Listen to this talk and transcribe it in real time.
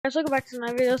Guys, welcome back to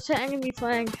my video. Today I'm gonna be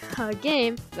playing a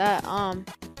game that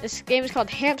this game is called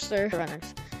Hamster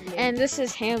Runners, and this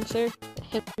is Hamster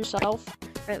himself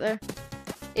right there.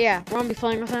 Yeah, we're gonna be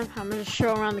playing with him. I'm gonna just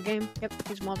show around the game. Yep,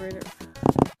 he's moderator.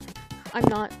 I'm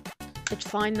not. It's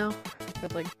fine though.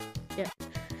 But like, yeah.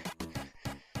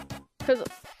 Cause,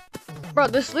 bro,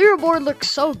 this leaderboard looks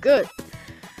so good.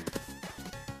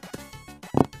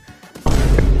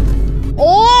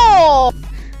 Oh,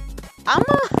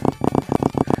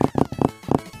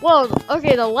 Whoa,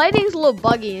 okay, the lighting's a little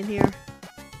buggy in here.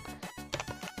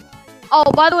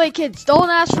 Oh, by the way, kids, don't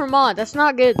ask for mod. That's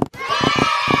not good.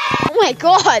 Oh my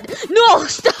god! No,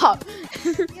 stop!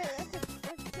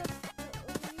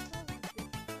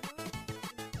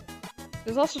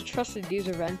 There's also trusted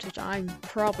user events, which I'm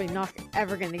probably not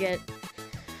ever gonna get.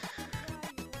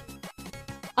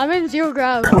 I'm in zero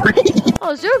gravity.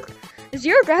 Oh,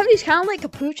 zero gravity's kind of like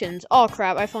capuchins. Oh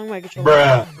crap, I flung my controller.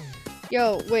 Bruh.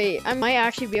 Yo, wait, I might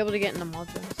actually be able to get in the mod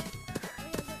zones.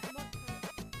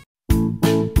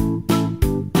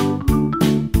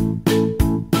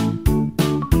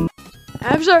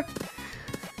 Hamster!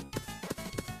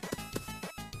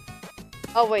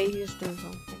 Oh wait, he's doing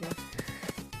something. Okay.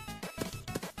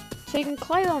 So you can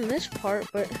climb on this part,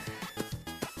 but...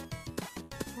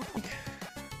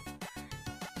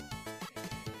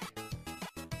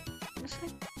 Guess I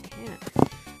can't.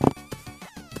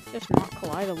 Just not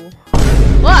collidable.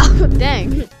 Wow,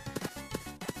 dang. I'm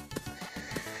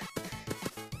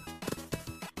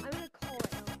gonna call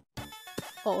it out.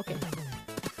 Oh, okay.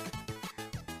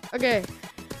 Okay.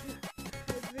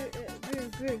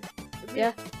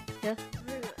 Yeah. Yeah.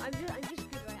 I'm just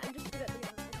good, right? I'm just good at the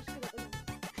game.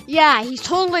 Yeah, he's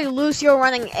totally Lucio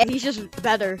running and he's just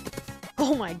better.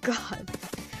 Oh my god.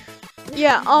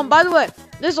 Yeah, by the way,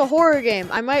 this is a horror game.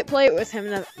 I might play it with him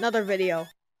in another video.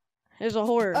 There's a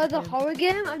horror. Oh, the game. horror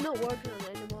game? I'm not working on it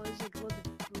anymore. It's like loads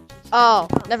of glitches. Oh,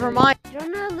 never mind. Do you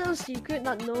know a little secret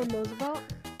that no one knows about?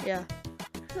 Yeah.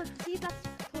 So, see, that's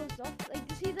closed off. Like,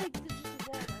 you see, like, there's just a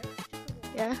wall, right? Just a wall.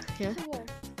 Yeah, yeah. Just a wall.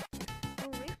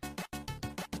 Oh, right?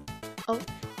 Oh.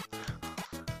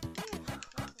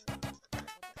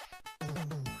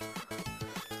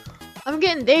 I'm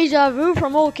getting deja vu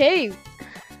from old cave.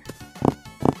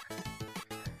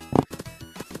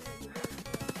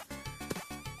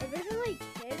 Originally,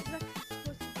 kids were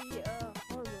supposed to be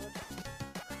horror mode.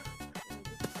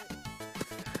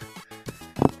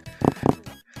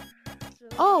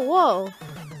 Oh, whoa.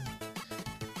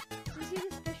 You see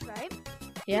this fish, right?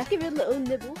 Yeah. Just give it a little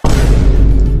nibble.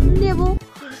 Nibble.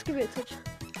 Yeah, just give it a touch.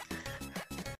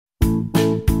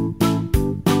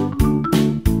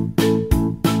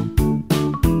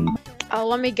 Oh,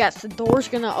 let me guess. The door's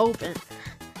gonna open.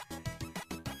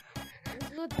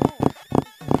 There's no door.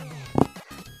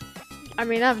 I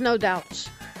mean, I have no doubts.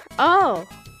 Oh.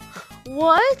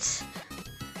 What?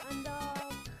 And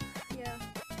yeah.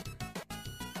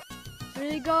 So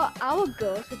we got our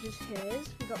ghost, which is his.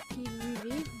 We got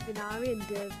PVV, Vinari, and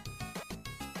Div.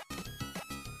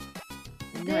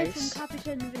 Div Nice. from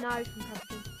Capuchin, Vinari from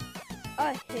Capuchin.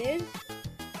 His.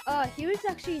 He was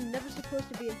actually never supposed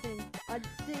to be a thing. I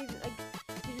didn't even, like,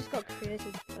 he just got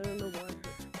created. I don't know why.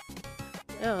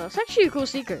 Yeah, that's actually a cool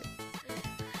secret.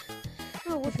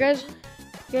 Oh, If you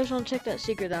guys want to check that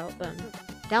secret out, then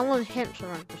download Hamster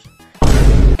Runners.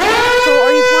 So,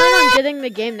 are you planning on getting the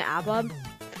game to ABLAB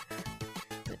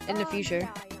in the future?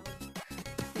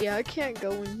 Yeah, I can't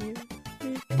go in here.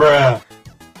 Bruh.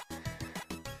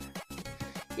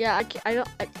 Yeah,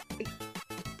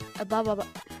 blah blah blah.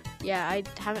 Yeah, I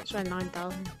haven't spent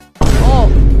 9,000. Oh,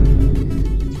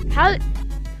 how?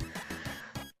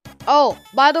 Oh,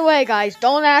 by the way, guys,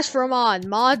 don't ask for a mod.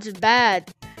 Mod's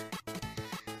bad.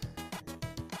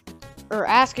 Or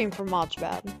asking for mods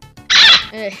bad.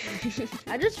 Hey.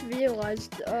 I just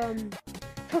realized,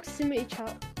 proximity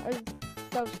chat.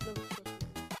 That was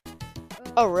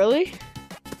Oh, really?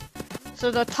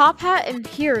 So the top hat in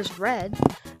here is red,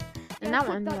 and that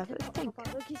one, that is pink.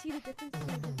 Look, you see the difference?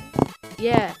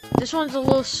 Yeah, this one's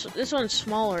this one's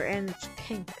smaller and it's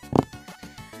pink.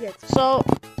 Yeah. So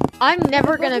I'm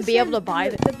never gonna be able to buy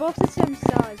this. They're both the same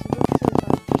size.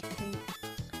 Just pink.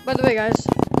 By the way, guys,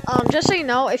 just so you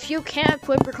know, if you can't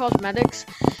equip your cosmetics,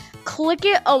 click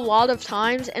it a lot of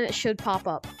times and it should pop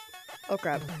up. Oh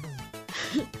crap.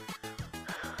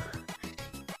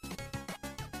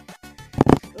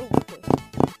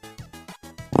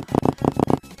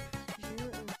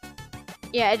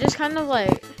 Yeah, it just kind of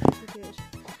like...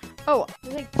 Oh,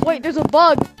 wait, there's a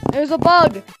bug! There's a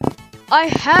bug! I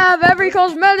have every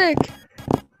cosmetic!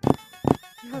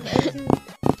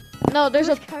 No, there's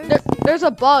a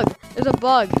bug. There's a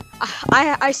bug.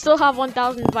 I still have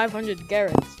 1,500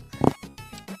 carrots.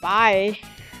 Buy.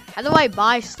 How do I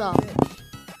buy stuff?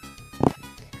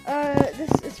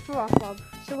 This is for Applab.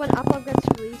 So when Applab gets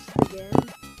released again,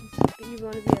 you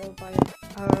want to be able to buy it.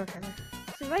 Oh, okay.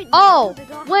 So right now, Oh, they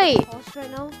don't wait. have a cost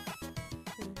right now.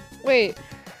 Wait.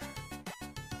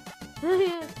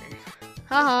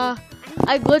 Haha.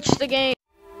 I glitched the game.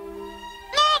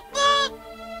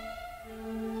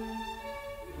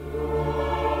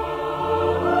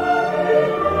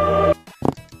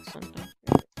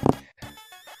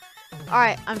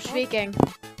 Alright, I'm speaking.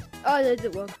 Oh, that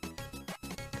didn't work.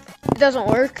 It doesn't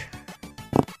work.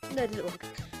 No, it didn't work.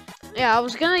 Yeah, I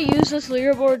was gonna use this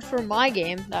leaderboard for my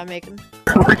game that I'm making.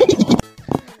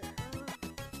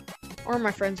 Or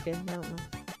my friend's game, I don't know.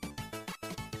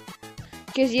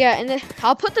 Cause yeah, and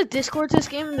I'll put the Discord to this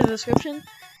game in the description.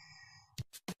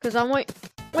 Cause I'm wait,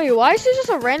 why is there just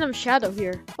a random shadow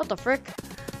here? What the frick?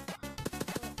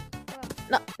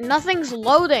 No, nothing's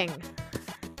loading.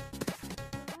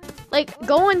 Like,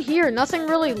 go in here, nothing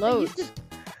really loads.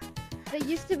 There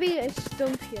used to be a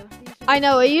stump here. I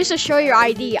know, it used to show your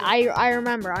ID. I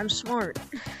remember, I'm smart.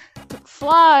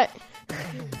 Fly!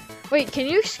 Wait, can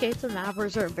you escape the map or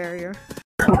is there a barrier?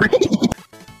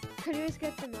 Can you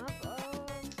escape the map?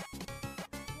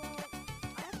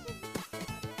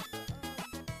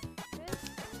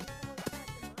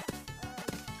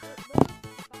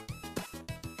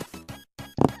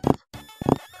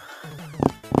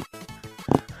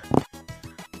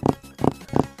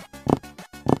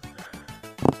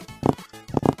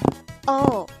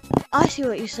 Oh, I see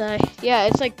what you say. Yeah,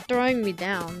 it's like throwing me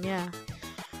down, yeah.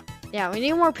 Yeah, we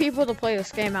need more people to play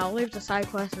this game. I'll leave the side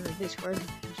quest in the Discord.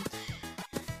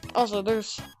 Also,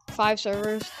 there's 5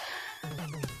 servers.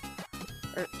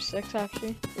 Or 6,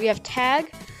 actually. We have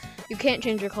tag. You can't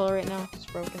change your color right now. It's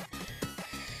broken.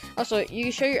 Also, you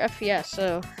can show your FPS,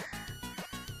 so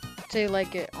say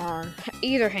like it on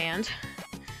either hand.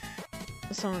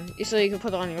 So you can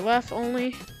put it on your left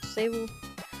only. Disable.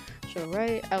 Show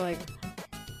right. I like it.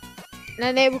 And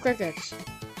enable crickets,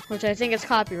 which I think is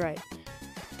copyright.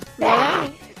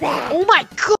 Oh my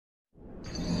god!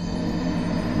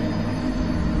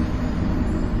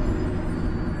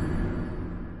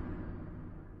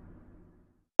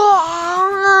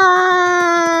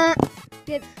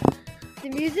 The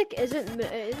music isn't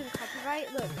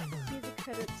copyright. Look, music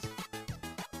credits.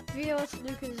 VOS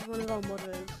Lucas is one of our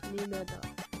moderators, and you know that.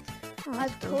 Oh,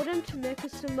 I've told him to make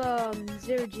us some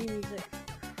 0G music.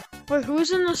 Wait,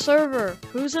 who's in the server?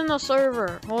 Who's in the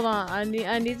server? Hold on, I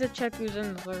need to check who's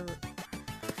in the server.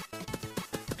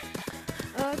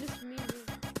 Just me.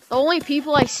 The only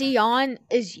people I see on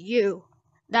is you.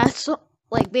 That's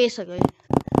like basically.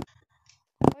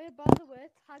 Oh yeah, by the way,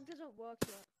 tag doesn't work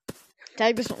yet.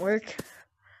 Tag doesn't work.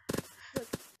 Look,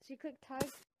 so you click tag,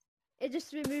 it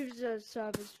just removes the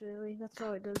servers. Really, that's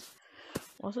all it does.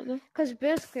 What's it do? Because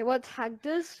basically, what tag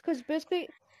does,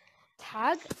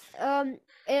 tag,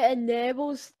 it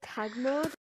enables tag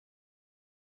mode.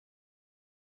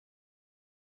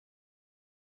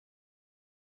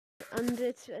 And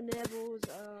it enables,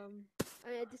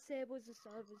 and it disables the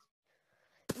servers.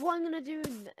 What I'm gonna do,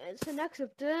 so next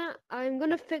update, I'm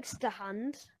gonna fix the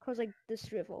hand, cause like this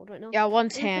straightforward right now. Yeah,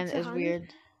 one's hand is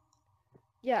weird.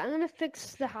 Yeah, I'm gonna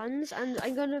fix the hands, and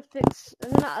I'm gonna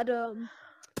add so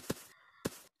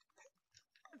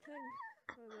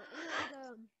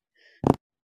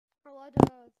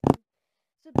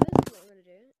basically what I'm gonna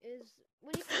do is,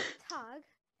 when you click tag,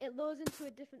 it loads into a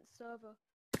different server.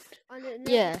 And it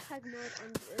enables tag mode,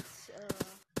 and it's,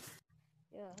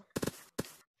 yeah.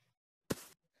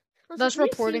 Also, Does can you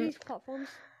see reporting these platforms?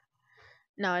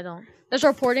 No, I don't. Does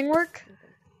reporting work?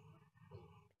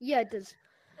 Yeah, it does.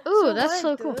 Ooh, So that's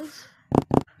so cool.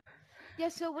 Yeah,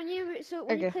 so when you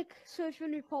click, so if you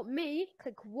want to report me,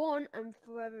 click 1, and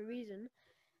for whatever reason.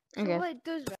 So what it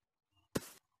does, right?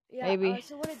 Yeah. Maybe.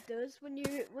 So what it does when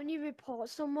you report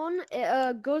someone,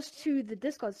 it goes to the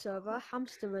Discord server,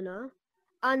 Hamster Runner,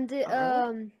 and it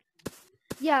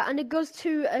yeah, and it goes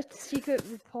to a secret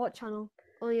report channel.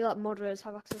 Only like moderators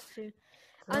have access to,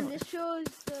 and it shows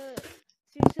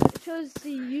it shows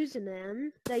the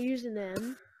username, their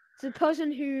username. So the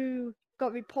person who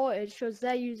got reported shows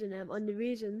their username and the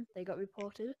reason they got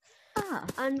reported.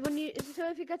 And when so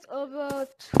if it gets over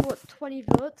 20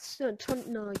 votes, no, 20,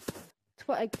 no,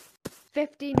 like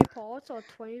 15 reports or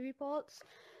 20 reports,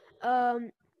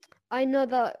 I know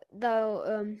that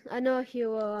I know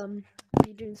he'll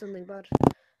be doing something bad.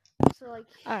 So like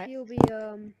he'll be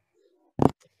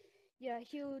yeah,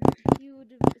 he would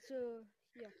so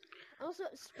yeah. Also,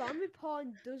 spam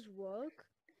reporting does work,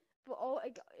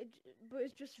 but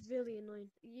it's just really annoying.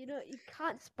 You know, you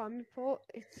can't spam report.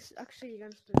 It's actually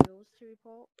against the rules to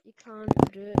report. You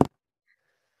can't do it.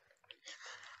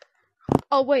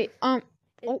 Oh wait, oh,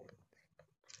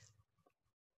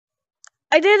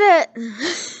 I did it.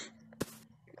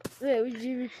 Wait, would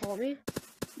you report me?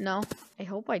 No, I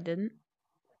hope I didn't.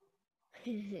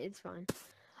 It's fine.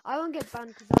 I won't get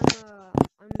banned because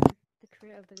I'm the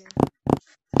creator of the game.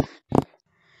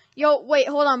 Yo, wait,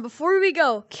 hold on. Before we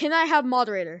go, can I have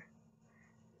moderator?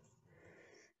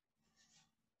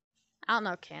 I don't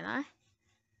know, can I?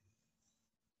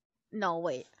 No,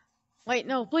 wait. Wait,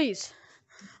 no, please.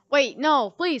 Wait,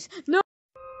 no, please. No!